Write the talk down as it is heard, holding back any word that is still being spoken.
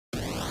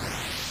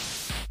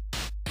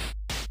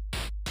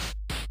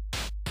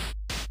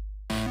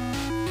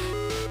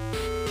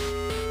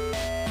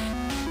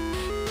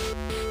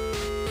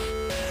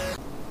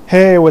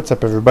Hey, what's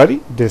up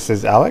everybody? This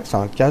is Alex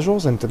on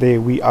Casuals, and today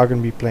we are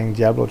going to be playing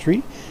Diablo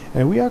 3,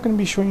 and we are going to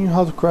be showing you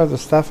how to craft the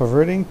Staff of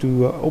Earthing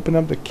to open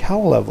up the cow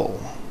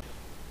level.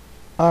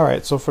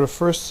 Alright, so for the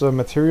first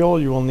material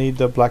you will need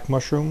the black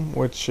mushroom,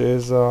 which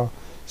is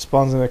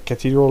spawns in the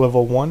cathedral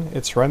level 1.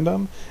 It's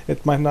random.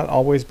 It might not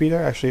always be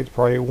there, actually it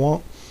probably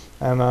won't.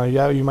 And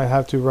yeah, you might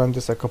have to run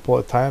this a couple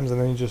of times and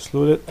then you just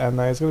loot it, and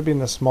it's going to be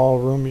in a small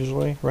room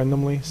usually,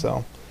 randomly,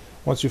 so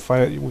once you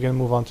find it we can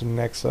move on to the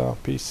next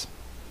piece.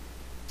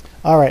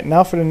 Alright,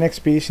 now for the next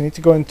piece you need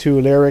to go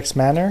into Lyric's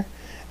Manor,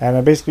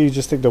 and basically you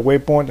just take the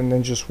waypoint and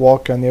then just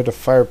walk near the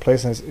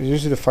fireplace, and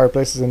usually the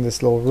fireplace is in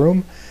this little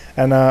room,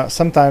 and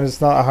sometimes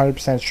it's not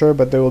 100% sure,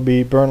 but there will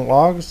be burnt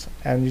logs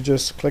and you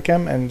just click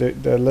them and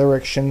the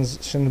Lyric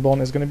shin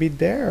bone is going to be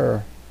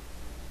there.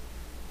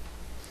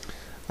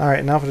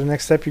 Alright, now for the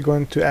next step you go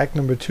into act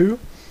number 2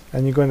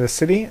 and you go in the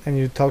city and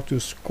you talk to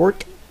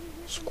Squirt,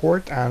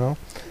 I don't know,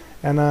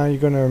 and you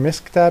go into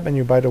Misc tab and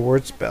you buy the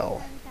word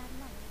spell.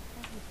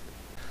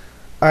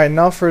 Alright,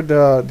 now for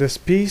this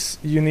piece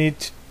you need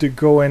to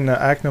go in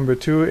act number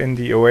 2 in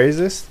the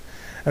oasis,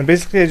 and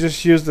basically I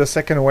just use the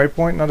second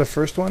waypoint, not the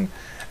first one,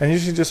 and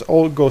usually just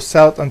all go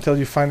south until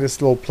you find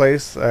this little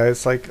place.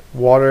 It's like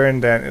water,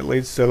 and then it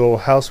leads to a little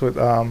house with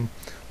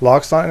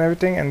locks on it and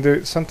everything,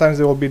 and sometimes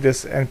there will be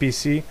this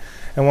NPC,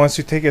 and once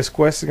you take his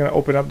quest it's going to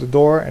open up the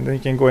door and then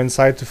you can go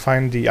inside to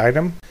find the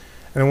item.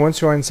 And once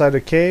you're inside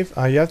the cave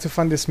you have to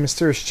find this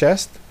mysterious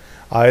chest.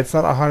 It's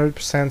not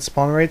 100%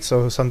 spawn rate,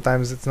 so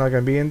sometimes it's not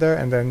going to be in there,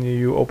 and then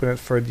you open it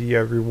for the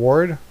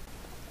reward.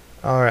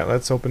 Alright,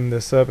 let's open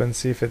this up and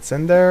see if it's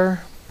in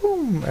there.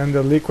 Boom! And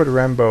the liquid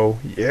rainbow.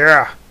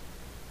 Yeah!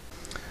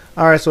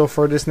 Alright, so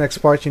for this next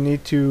part you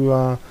need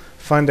to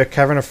find the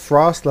Cavern of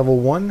Frost level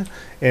 1.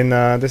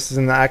 This is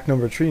in act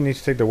number 3. You need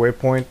to take the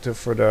waypoint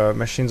for the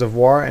Machines of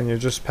War, and you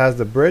just pass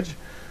the bridge,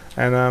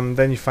 and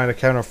then you find the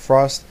Cavern of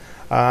Frost.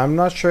 I'm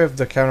not sure if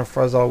the Cavern of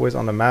Frost is always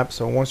on the map,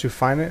 so once you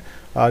find it,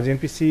 the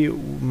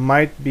NPC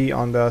might be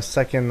on the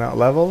second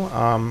level.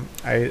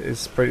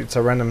 It's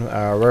a random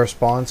rare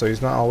spawn, so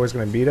he's not always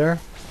going to be there.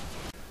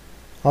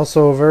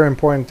 Also, a very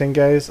important thing,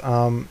 guys,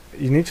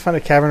 you need to find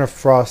the Cavern of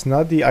Frost,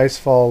 not the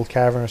Icefall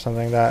Cavern or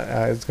something like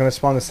that. It's going to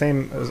spawn the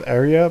same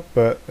area,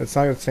 but it's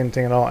not the same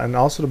thing at all. And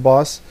also the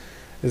boss,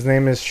 his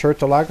name is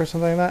Shirtolak or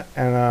something like that,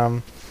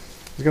 and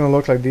he's going to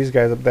look like these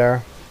guys up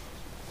there.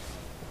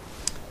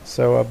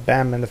 So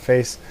bam in the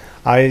face.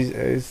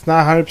 It's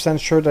not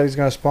 100% sure that he's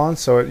gonna spawn,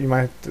 so you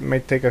may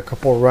take a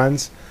couple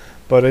runs,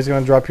 but he's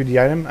gonna drop you the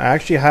item. I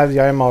actually have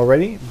the item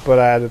already, but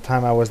at the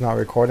time I was not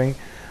recording,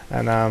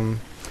 and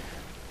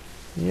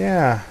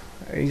yeah,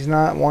 he's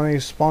not wanting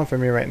to spawn for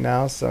me right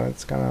now, so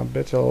it's gonna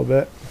bitch a little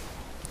bit.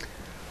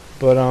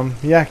 But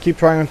yeah, keep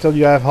trying until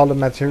you have all the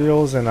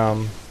materials, and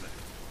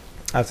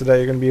after that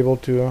you're gonna be able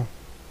to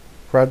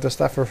grab the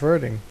Staff of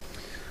Earthing.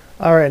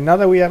 Alright, now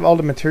that we have all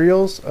the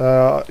materials,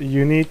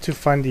 you need to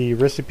find the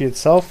recipe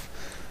itself,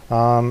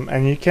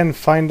 and you can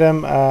find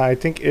them, I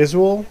think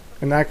Israel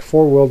in Act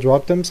 4 will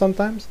drop them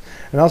sometimes,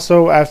 and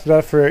also after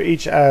that for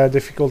each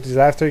difficulties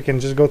after you can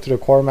just go to the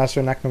Quartermaster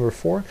in Act number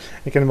 4,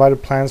 you can buy the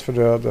plans for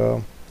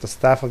the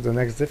staff of the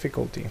next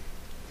difficulty.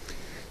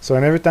 So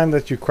and every time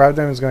that you craft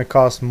them is going to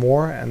cost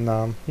more,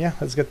 and yeah,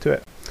 let's get to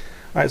it.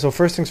 Alright, so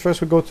first things first,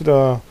 we go to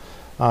the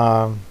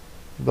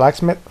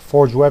blacksmith,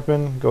 forge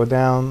weapon, go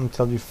down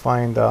until you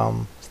find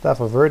Staff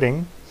of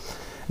Earthing.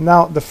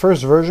 Now the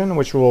first version,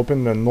 which will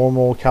open the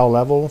normal cow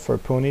level for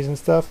ponies and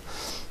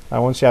stuff,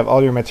 once you have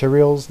all your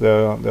materials,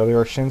 the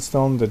Lyric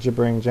Shinstone, the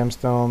Gibbering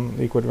Gemstone,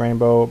 Liquid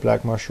Rainbow,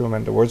 Black Mushroom,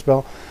 and the Word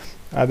Spell,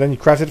 then you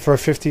craft it for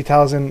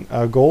 50,000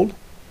 gold.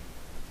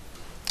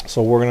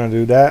 So we're gonna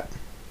do that.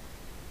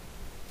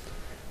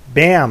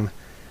 Bam!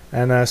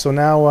 And so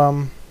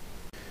now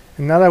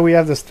and now that we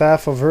have the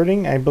Staff of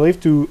Earthing, I believe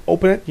to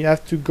open it you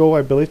have to go,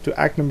 I believe, to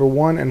act number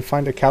 1 and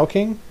find the Cow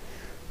King.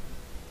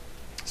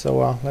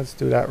 So let's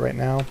do that right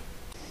now.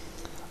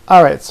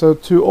 Alright, so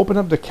to open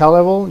up the cow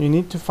level you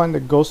need to find the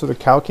Ghost of the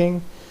Cow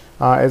King.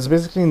 It's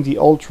basically in the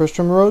Old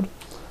Tristram Road.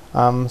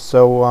 It's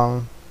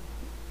one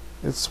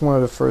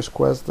of the first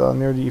quests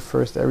near the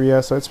first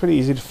area, so it's pretty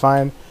easy to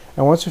find.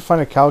 And once you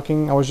find a Cow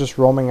King, I was just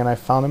roaming and I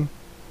found him.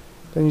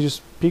 Then you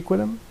just peek with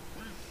him.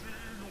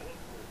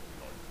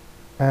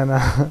 And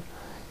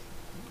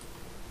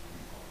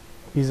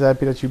he's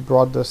happy that you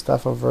brought the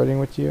Staff of Earthing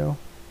with you.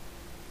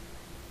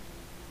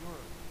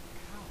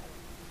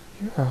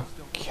 You're a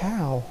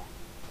cow.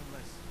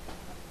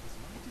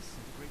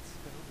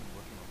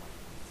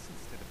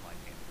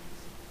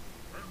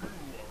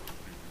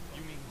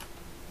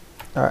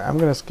 Alright, I'm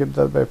gonna skip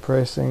that by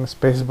pressing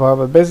spacebar,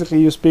 but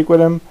basically you speak with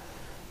him,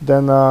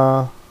 then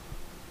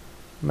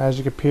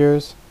magic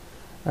appears,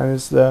 and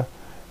it's the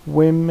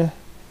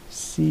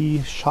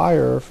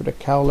Shire for the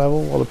cow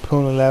level, or the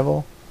pony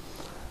level.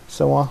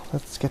 So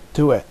let's get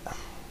to it.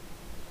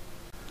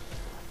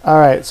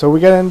 Alright, so we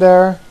get in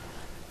there,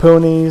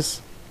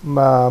 ponies,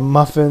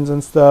 muffins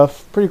and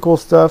stuff, pretty cool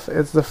stuff.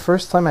 It's the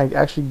first time I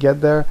actually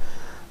get there,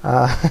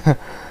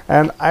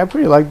 and I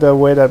pretty like the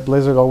way that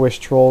Blizzard always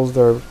trolls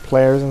their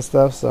players and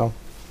stuff, so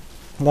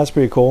That's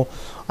pretty cool.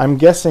 I'm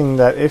guessing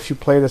that if you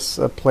play this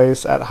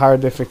place at higher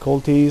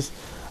difficulties,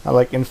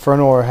 like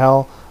Inferno or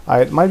Hell,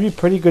 it might be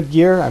pretty good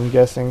gear. I'm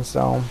guessing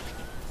so.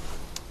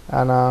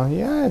 And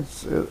yeah,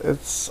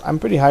 I'm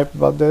pretty hyped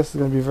about this. It's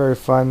gonna be very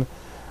fun.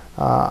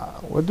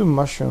 What do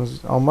mushrooms?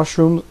 Oh,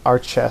 mushrooms are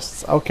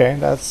chests. Okay,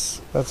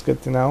 that's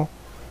good to know.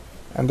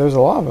 And there's a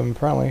lot of them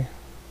apparently.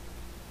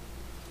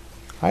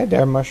 Hi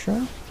there,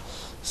 mushroom.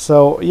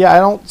 So yeah, I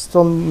don't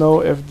still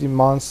know if the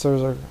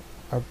monsters are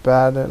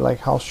bad, like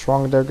how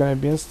strong they're gonna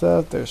be and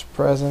stuff. There's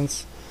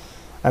presents,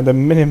 and the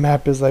mini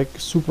map is like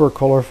super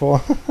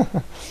colorful.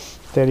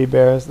 Teddy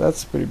bears.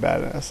 That's pretty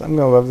badass. I'm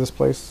gonna love this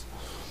place.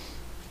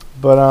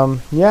 But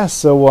yeah,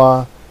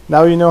 so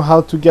now you know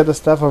how to get the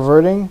Staff of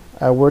Averting,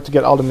 where to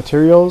get all the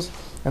materials,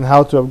 and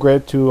how to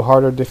upgrade to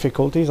harder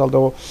difficulties,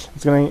 although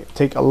it's going to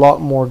take a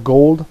lot more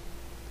gold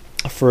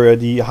for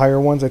the higher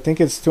ones. I think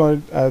it's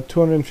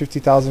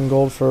 250,000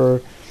 gold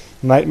for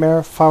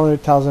Nightmare,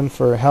 500,000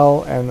 for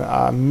Hell, and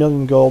a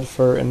million gold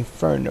for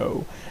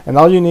Inferno. And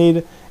all you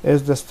need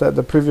is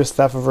the previous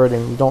Staff of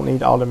Averting. You don't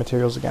need all the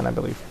materials again, I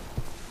believe.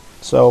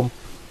 So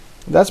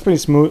that's pretty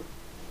smooth.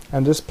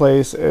 And this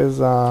place is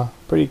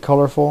pretty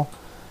colorful,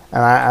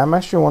 and I'm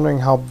actually wondering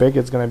how big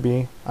it's gonna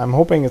be. I'm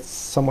hoping it's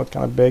somewhat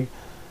kind of big.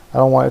 I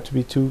don't want it to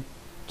be too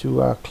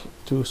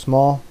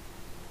small.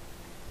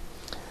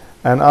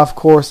 And of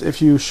course,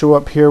 if you show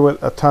up here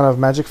with a ton of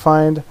magic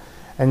find,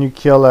 and you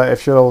kill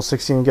if you're level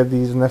 16, and get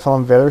these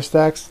Nephilim Valor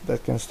stacks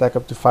that can stack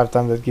up to 5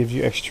 times. That gives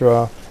you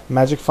extra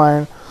magic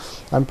find.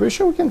 I'm pretty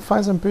sure we can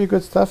find some pretty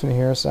good stuff in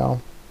here.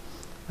 So,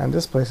 and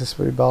this place is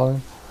pretty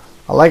ballin'.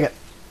 I like it.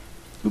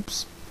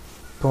 Oops.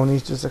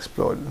 Ponies just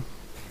exploded.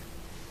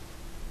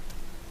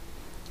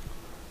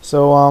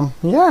 So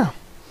yeah,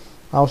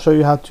 I'll show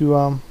you how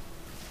to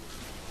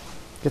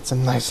get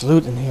some nice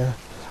loot in here.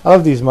 I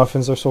love these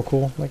muffins, they're so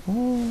cool. Like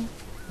num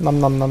num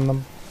num num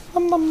num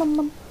num num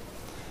num.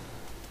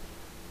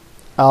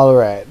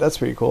 Alright, that's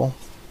pretty cool.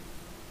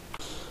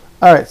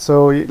 Alright,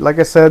 so like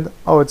I said,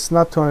 oh, it's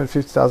not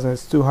 250,000,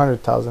 it's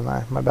 200,000.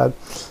 My bad.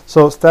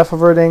 So Staff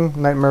of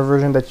Averting, Nightmare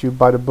version that you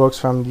buy the books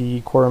from the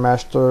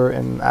Quartermaster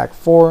in Act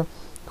 4.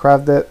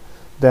 Craft it.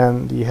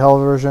 Then the Hell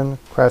version,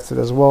 craft it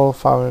as well,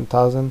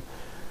 500,000.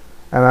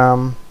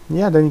 And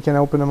yeah, then you can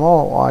open them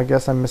all. Well, I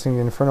guess I'm missing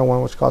the Inferno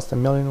one, which costs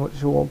 1 million,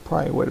 which will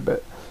probably wait a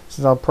bit,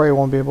 since I probably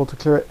won't be able to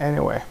clear it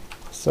anyway.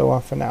 So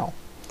for now.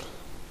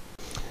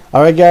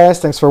 Alright guys,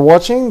 thanks for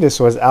watching. This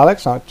was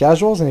Alex, Not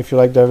Casuals, and if you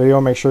liked the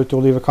video, make sure to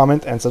leave a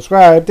comment and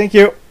subscribe. Thank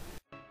you!